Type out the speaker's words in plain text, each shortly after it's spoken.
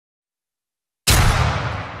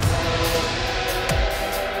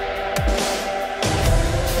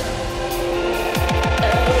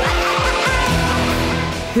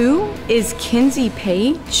Is Kenzie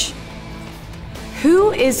Paige?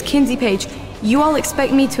 Who is Kenzie Paige? You all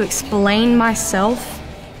expect me to explain myself?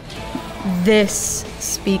 This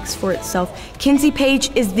speaks for itself. Kenzie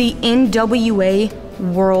Paige is the NWA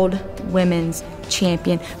World Women's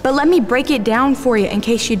Champion. But let me break it down for you in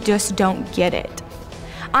case you just don't get it.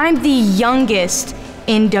 I'm the youngest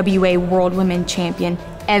NWA World Women's Champion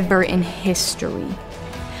ever in history.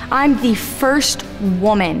 I'm the first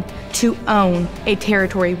woman to own a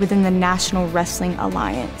territory within the National Wrestling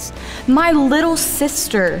Alliance. My little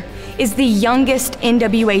sister is the youngest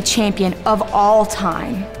NWA champion of all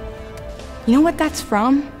time. You know what that's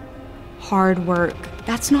from? Hard work.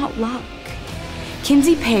 That's not luck.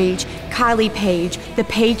 Kenzie Paige, Kylie Paige, the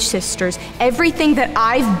Paige sisters, everything that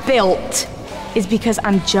I've built is because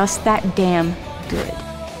I'm just that damn good.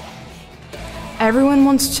 Everyone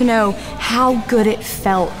wants to know how good it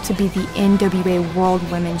felt to be the NWA World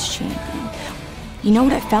Women's Champion. You know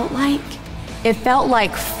what it felt like? It felt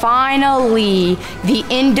like finally the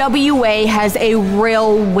NWA has a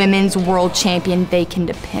real women's world champion they can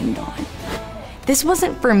depend on. This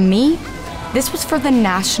wasn't for me, this was for the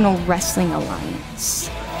National Wrestling Alliance.